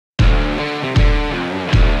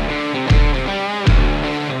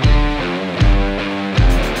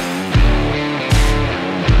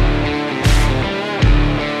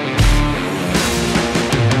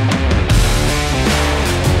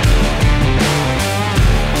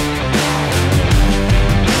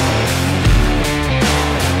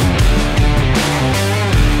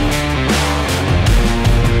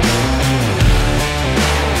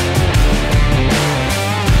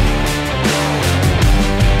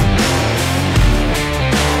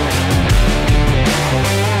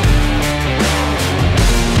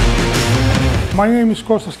My name is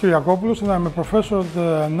Kostas Kyriakopoulos and I'm a professor at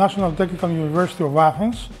the National Technical University of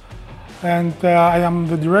Athens. And I am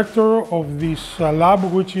the director of this lab,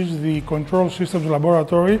 which is the Control Systems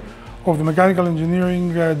Laboratory of the Mechanical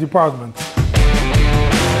Engineering Department.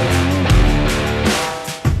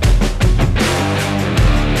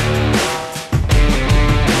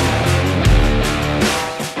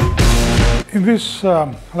 In this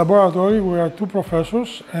laboratory, we are two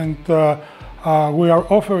professors, and we are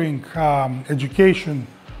offering education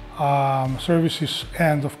services,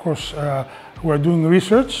 and of course we are doing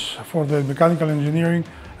research for the Mechanical Engineering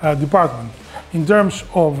Department. In terms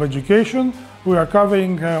of education, we are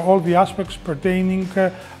covering all the aspects pertaining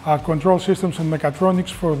control systems and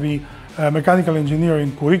mechatronics for the Mechanical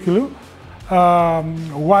Engineering curriculum,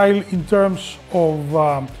 while in terms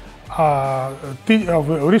of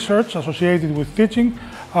research associated with teaching,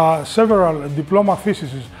 several diploma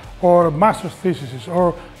theses or master's theses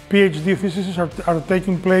or PhD theses are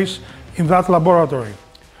taking place in that laboratory.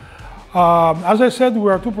 As I said,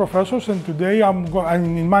 we are two professors, and today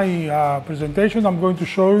in my presentation I'm going to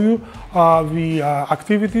show you the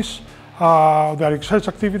activities, the research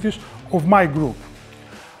activities of my group.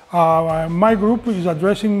 My group is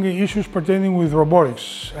addressing issues pertaining with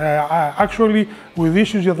robotics, actually with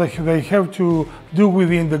issues that they have to do with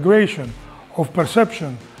the integration of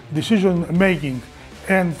perception, decision making,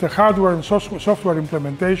 and hardware and software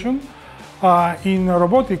implementation in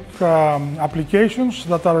robotic applications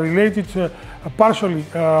that are related partially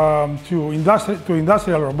to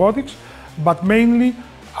industrial robotics, but mainly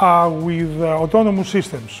with autonomous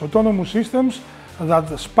systems. Autonomous systems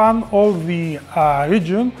that span all the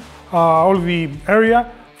region, all the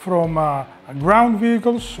area from ground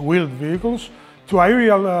vehicles, wheeled vehicles, to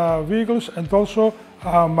aerial vehicles, and also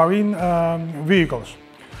marine vehicles.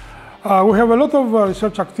 We have a lot of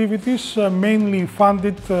research activities, mainly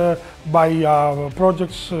funded by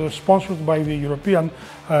projects sponsored by the European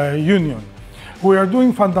Union. We are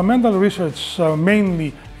doing fundamental research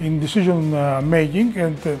mainly in decision making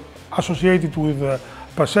and associated with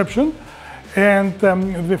perception. And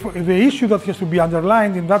the issue that has to be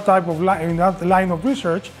underlined in that line of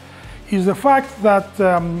research is the fact that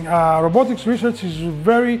robotics research is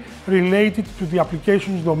very related to the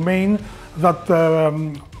applications domain that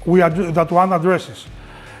one addresses.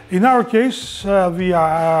 In our case,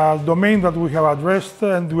 the domain that we have addressed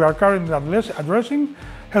and we are currently addressing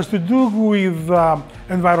has to do with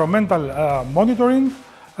environmental monitoring.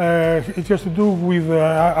 It has to do with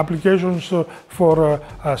applications for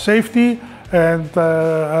safety and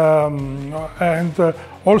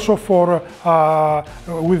also for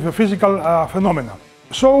with the physical phenomena.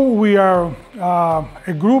 So we are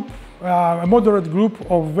a group, a moderate group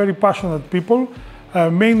of very passionate people,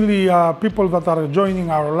 mainly people that are joining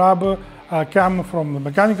our lab come from the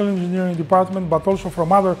Mechanical Engineering Department, but also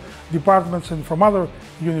from other departments and from other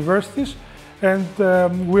universities. And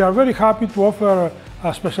we are very happy to offer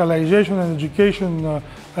specialization and education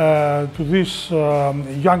to these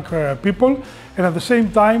young people, and at the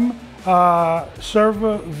same time serve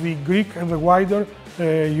the Greek and the wider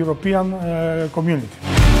European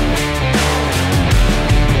community.